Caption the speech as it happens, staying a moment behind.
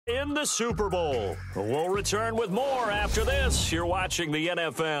in the Super Bowl. We'll return with more after this. You're watching the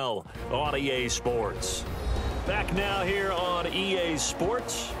NFL on EA Sports. Back now here on EA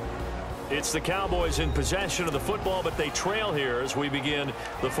Sports. It's the Cowboys in possession of the football, but they trail here as we begin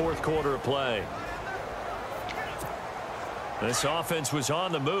the fourth quarter of play. This offense was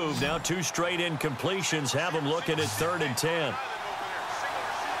on the move. Now 2 straight incompletions have them looking at 3rd and 10.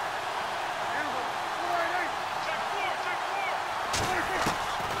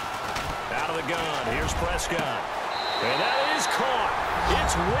 Out of the gun. Here's Prescott. And that is caught.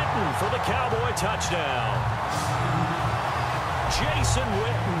 It's Witten for the Cowboy touchdown. Jason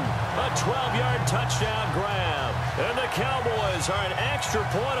Witten, a 12-yard touchdown grab. And the Cowboys are an extra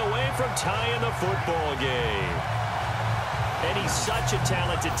point away from tying the football game. And he's such a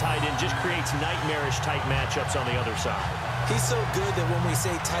talented tight end, just creates nightmarish-type matchups on the other side. He's so good that when we say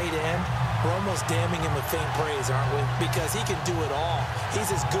tight end, we're almost damning him with faint praise, aren't we? Because he can do it all.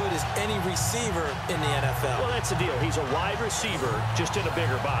 He's as good as any receiver in the NFL. Well, that's the deal. He's a wide receiver, just in a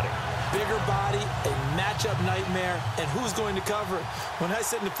bigger body. Bigger body, a matchup nightmare, and who's going to cover it? When I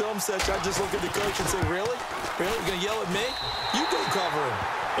sit in the film session, I just look at the coach and say, really? Really? You're going to yell at me? You go cover him.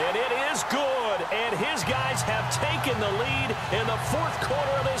 And it is good, and his guys have taken the lead in the fourth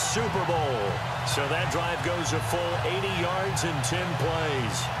quarter of this Super Bowl. So that drive goes a full 80 yards in 10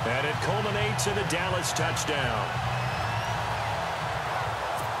 plays, and it culminates in a Dallas touchdown.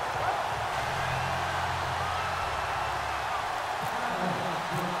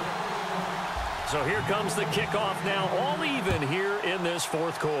 So here comes the kickoff now, all even here in this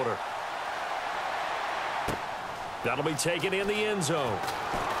fourth quarter. That'll be taken in the end zone.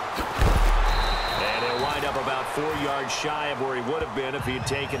 And he'll wind up about 4 yards shy of where he would have been if he had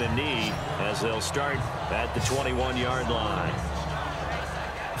taken a knee, as they'll start at the 21-yard line.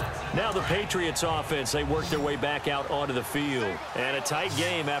 Now the Patriots offense, they work their way back out onto the field. And a tight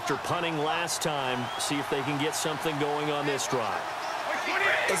game after punting last time. See if they can get something going on this drive.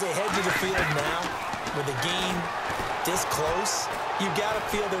 As they head to the field now, with the game this close, you've got to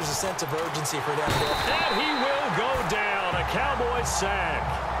feel there's a sense of urgency for them. And he will go down. A Cowboys sack.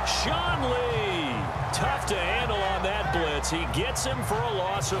 Sean Lee, tough to handle on that blitz. He gets him for a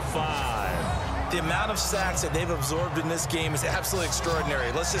loss of 5. The amount of sacks that they've absorbed in this game is absolutely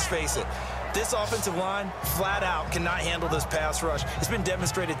extraordinary. Let's just face it. This offensive line, flat out, cannot handle this pass rush. It's been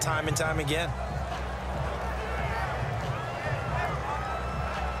demonstrated time and time again.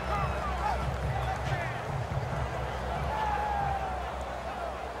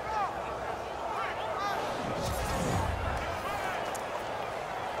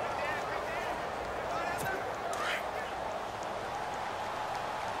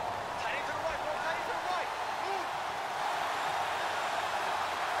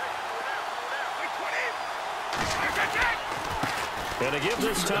 And they give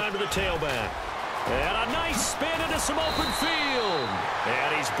this time to the tailback. And a nice spin into some open field.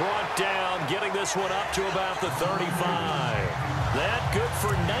 And he's brought down, getting this one up to about the 35. That good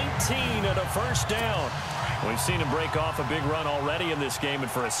for 19 and a first down. We've seen him break off a big run already in this game, and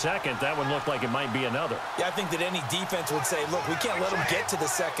for a second, that one looked like it might be another. Yeah, I think that any defense would say, look, we can't let him get to the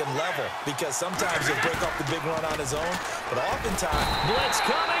second level, because sometimes he'll break off the big run on his own, but oftentimes... Blitz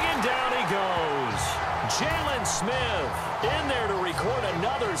coming, and down he goes. Jalen Smith in there to record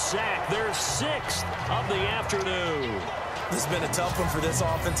another sack, their 6th of the afternoon. This has been a tough one for this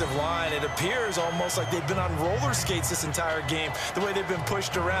offensive line. It appears almost like they've been on roller skates this entire game, the way they've been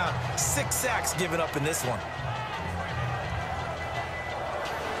pushed around. 6 sacks given up in this one.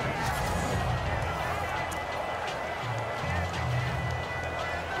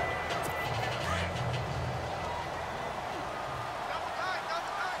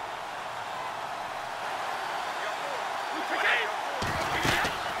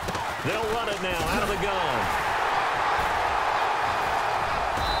 They'll run it now out of the gun.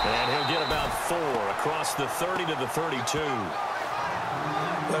 And he'll get about 4 across the 30 to the 32.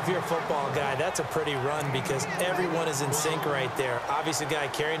 Well, if you're a football guy, that's a pretty run because everyone is in sync right there. Obviously, the guy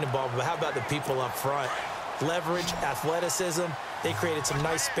carrying the ball, but how about the people up front? Leverage, athleticism, they created some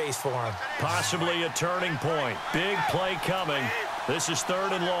nice space for him. Possibly a turning point. Big play coming. This is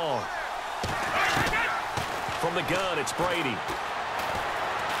 3rd and long. From the gun, it's Brady.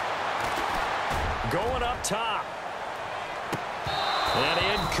 Going up top.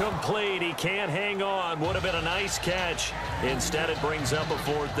 And incomplete. He can't hang on. Would have been a nice catch. Instead, it brings up a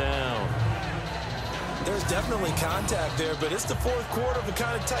 4th down. There's definitely contact there, but it's the fourth quarter of a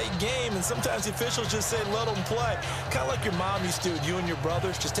kind of tight game, and sometimes the officials just say, let them play. Kind of like your mom used to, you and your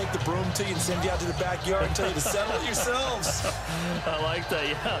brothers, just take the broom to you and send you out to the backyard and tell you to settle it yourselves. I like that,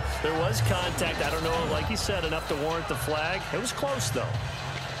 yeah. There was contact. I don't know, like you said, enough to warrant the flag. It was close, though.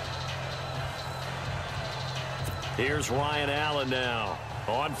 Here's Ryan Allen now.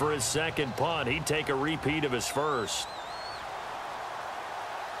 On for his second punt. He'd take a repeat of his first.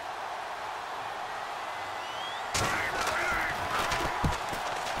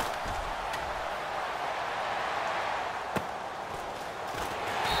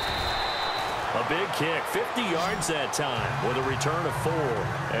 A big kick, 50 yards that time with a return of 4.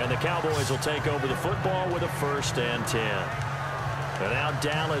 And the Cowboys will take over the football with a 1st and 10. And now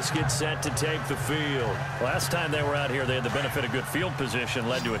Dallas gets set to take the field. Last time they were out here, they had the benefit of good field position,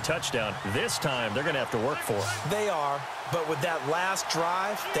 led to a touchdown. This time, they're going to have to work for it. They are, but with that last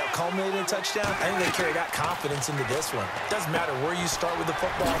drive that culminated in a touchdown, I think they carry that confidence into this one. Doesn't matter where you start with the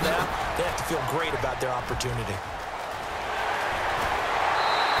football now, they have to feel great about their opportunity.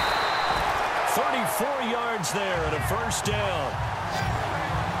 34 yards there and a 1st down.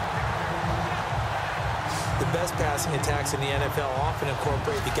 The best passing attacks in the NFL often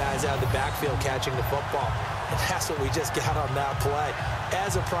incorporate the guys out of the backfield catching the football. And that's what we just got on that play.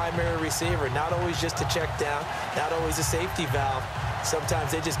 As a primary receiver, not always just a check down, not always a safety valve.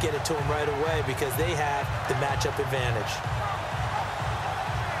 Sometimes they just get it to them right away because they have the matchup advantage.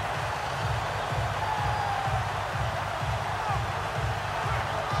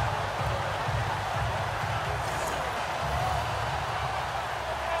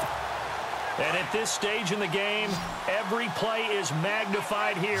 And at this stage in the game, every play is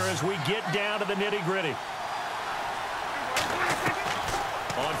magnified here as we get down to the nitty-gritty.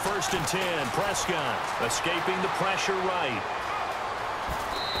 On 1st and 10, Prescott escaping the pressure right.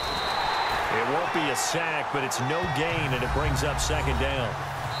 It won't be a sack, but it's no gain, and it brings up 2nd down.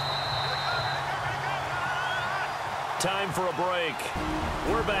 Time for a break.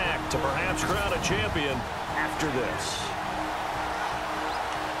 We're back to perhaps crown a champion after this.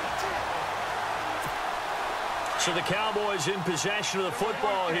 So the Cowboys in possession of the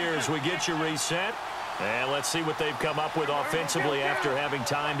football here as we get you reset. And let's see what they've come up with offensively after having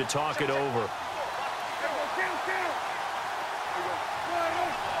time to talk it over.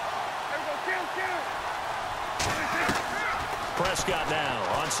 Prescott now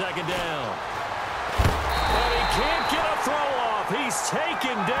on 2nd down. And he can't get a throw off. He's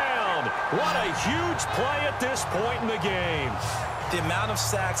taken down. What a huge play at this point in the game. The amount of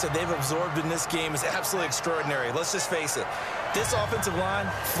sacks that they've absorbed in this game is absolutely extraordinary. Let's just face it. This offensive line,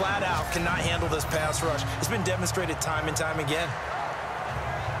 flat out, cannot handle this pass rush. It's been demonstrated time and time again.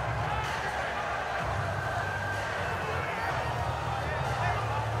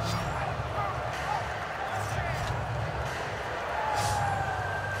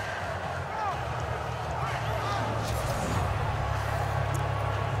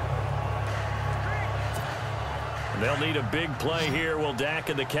 They'll need a big play here. Will Dak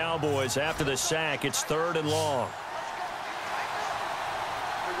and the Cowboys after the sack. It's 3rd and long.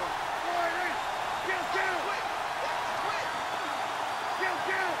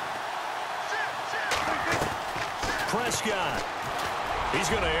 Prescott. He's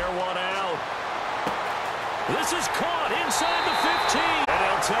going to air one out. This is caught inside the 15. And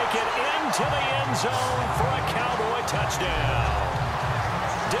he'll take it into the end zone for a Cowboy touchdown.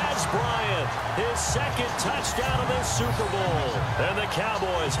 Dez Bryant, his 2nd touchdown of this Super Bowl. And the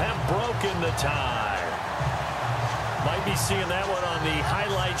Cowboys have broken the tie. Might be seeing that one on the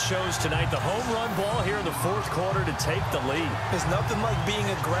highlight shows tonight. The home run ball here in the 4th quarter to take the lead. There's nothing like being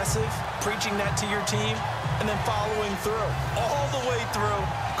aggressive, preaching that to your team, and then following through. All the way through.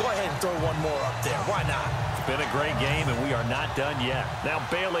 Go ahead and throw one more up there. Why not? It's been a great game, and we are not done yet. Now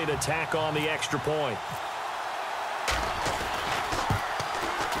Bailey to tack on the extra point.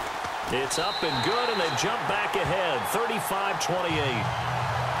 It's up and good, and they jump back ahead, 35-28.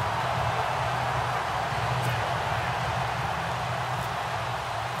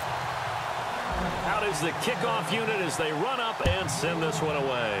 Out is the kickoff unit as they run up and send this one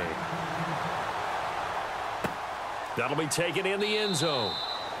away. That'll be taken in the end zone.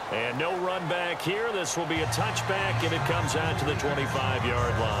 And no run back here. This will be a touchback, and it comes out to the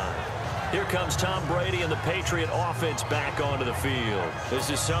 25-yard line. Here comes Tom Brady and the Patriot offense back onto the field. This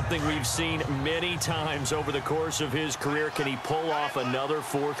is something we've seen many times over the course of his career. Can he pull off another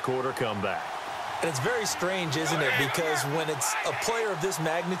 4th quarter comeback? And it's very strange, isn't it? Because when it's a player of this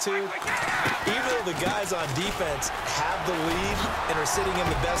magnitude, even though the guys on defense have the lead and are sitting in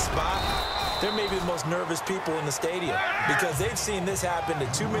the best spot, they're maybe the most nervous people in the stadium because they've seen this happen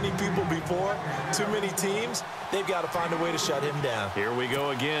to too many people before, too many teams. They've got to find a way to shut him down. Here we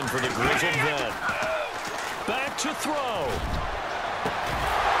go again for the grizzled vet. Back to throw.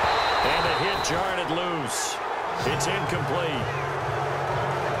 And a hit jarred it loose. It's incomplete.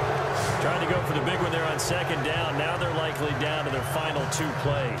 Trying to go for the big one there on second down. Now they're likely down to their final 2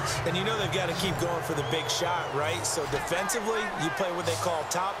 plays. And you know they've got to keep going for the big shot, right? So defensively, you play what they call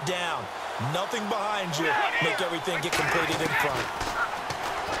top down. Nothing behind you. Make everything get completed in front.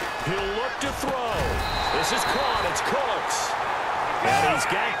 He'll look to throw. This is caught. It's Cooks. And he's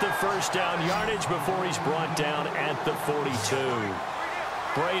got the first down yardage before he's brought down at the 42.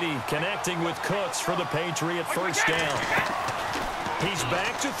 Brady connecting with Cooks for the Patriot first down. He's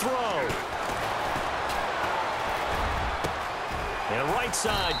back to throw. And right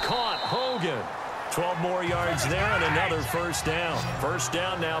side caught. Hogan. 12 more yards there and another first down. First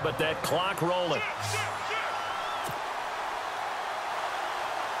down now, but that clock rolling.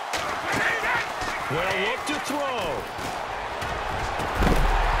 Well, look to throw.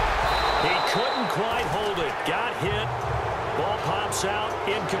 He couldn't quite hold it. Got hit. Ball pops out.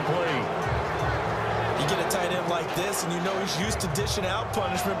 Incomplete. You get a tight end like this, and you know he's used to dishing out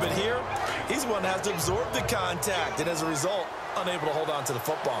punishment, but here, he's the one that has to absorb the contact, and as a result, unable to hold on to the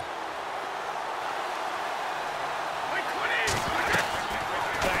football.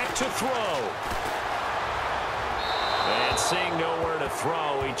 Back to throw. And seeing nowhere to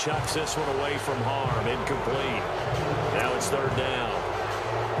throw, he chucks this one away from harm. Incomplete. Now it's third down.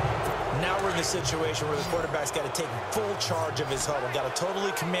 Now we're in the situation where the quarterback's got to take full charge of his huddle. Got to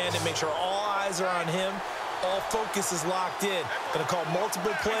totally command it, make sure all eyes are on him. All focus is locked in. Going to call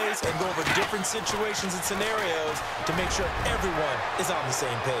multiple plays and go over different situations and scenarios to make sure everyone is on the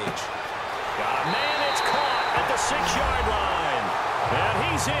same page. Got a man, it's caught at the 6-yard line. And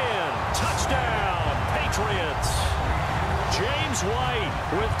he's in. Touchdown, Patriots. James White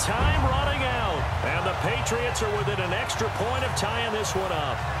with time running out. And the Patriots are within an extra point of tying this one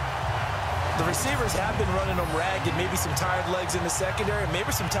up. The receivers have been running them ragged. Maybe some tired legs in the secondary,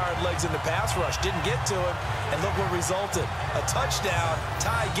 maybe some tired legs in the pass rush. Didn't get to him, and look what resulted. A touchdown,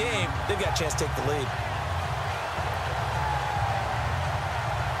 tie game. They've got a chance to take the lead.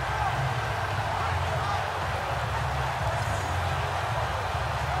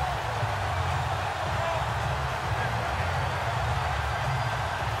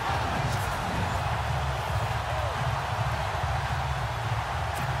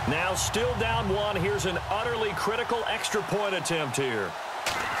 Now still down 1. Here's an utterly critical extra point attempt here.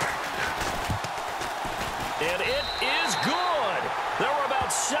 And it is good. There were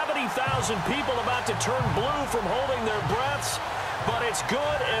about 70,000 people about to turn blue from holding their breaths. But it's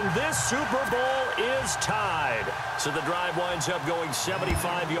good, and this Super Bowl is tied. So the drive winds up going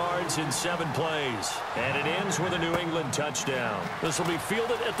 75 yards in 7 plays. And it ends with a New England touchdown. This will be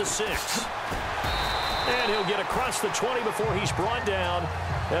fielded at the 6. And he'll get across the 20 before he's brought down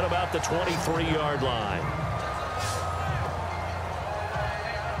at about the 23-yard line.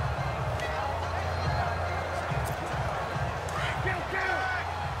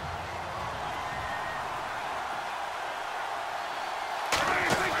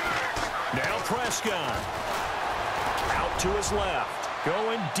 Now Prescott. Out to his left.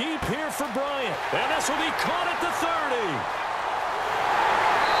 Going deep here for Bryant. And this will be caught at the 30.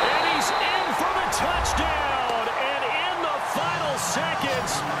 And he's in for the touchdown. And in the final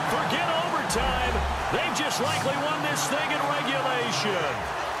seconds, forget overtime. They've just likely won this thing in regulation.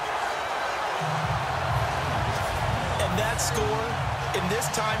 And that score in this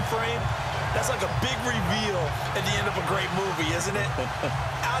time frame, that's like a big reveal at the end of a great movie, isn't it?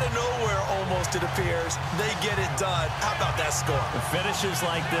 Out of nowhere, almost, it appears. They get it done. How about that score? Finishes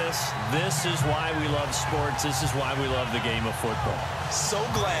like this is why we love sports. This is why we love the game of football. So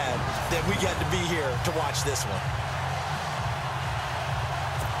glad that we got to be here to watch this one.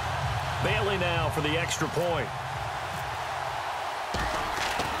 Bailey now for the extra point.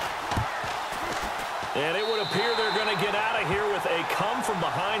 And it would appear they're going to get out of here with a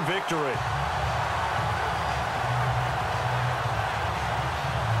come-from-behind victory.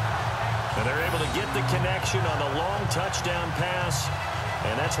 And they're able to get the connection on the long touchdown pass.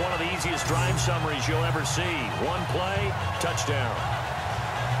 And that's one of the easiest drive summaries you'll ever see. One play, touchdown.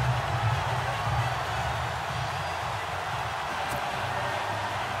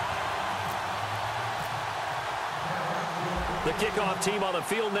 The kickoff team on the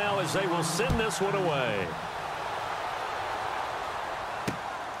field now as they will send this one away.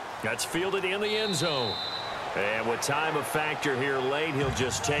 That's fielded in the end zone. And with time a factor here late, he'll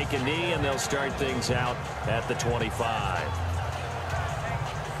just take a knee and they'll start things out at the 25.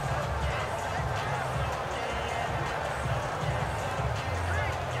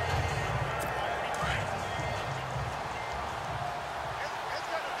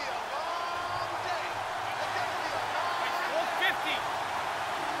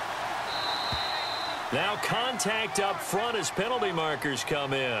 Now contact up front as penalty markers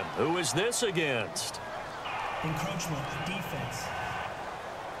come in. Who is this against? Encroachment defense.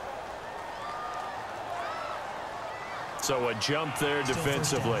 So a jump there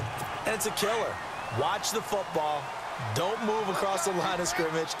defensively. And it's a killer. Watch the football. Don't move across the line of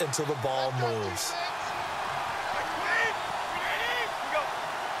scrimmage until the ball moves.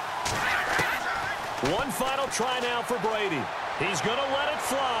 One final try now for Brady. He's going to let it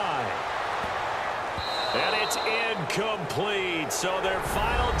fly. And it's incomplete. So their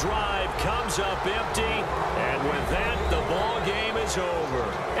final drive comes up empty. And with that, the ball game is over.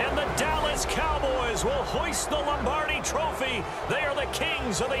 And the Dallas Cowboys will hoist the Lombardi Trophy. They are the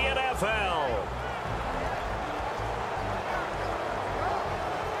kings of the NFL.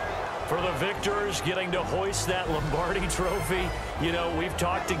 For the victors getting to hoist that Lombardi Trophy, you know, we've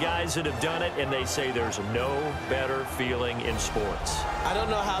talked to guys that have done it, and they say there's no better feeling in sports. I don't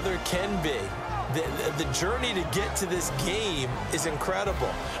know how there can be. The journey to get to this game is incredible.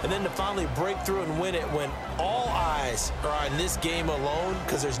 And then to finally break through and win it when all eyes are on this game alone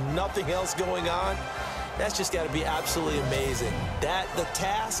because there's nothing else going on, that's just got to be absolutely amazing. The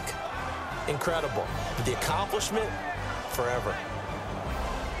task, incredible. But the accomplishment, forever.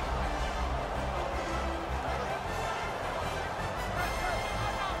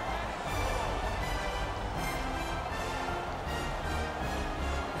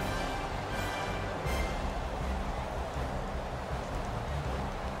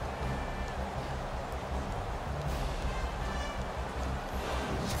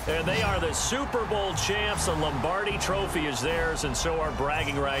 And they are the Super Bowl champs. The Lombardi Trophy is theirs, and so are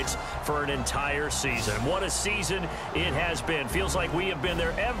bragging rights for an entire season. What a season it has been. Feels like we have been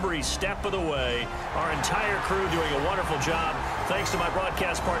there every step of the way. Our entire crew doing a wonderful job. Thanks to my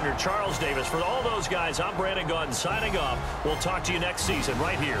broadcast partner, Charles Davis. For all those guys, I'm Brandon Gaudin signing off. We'll talk to you next season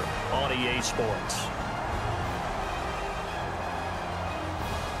right here on EA Sports.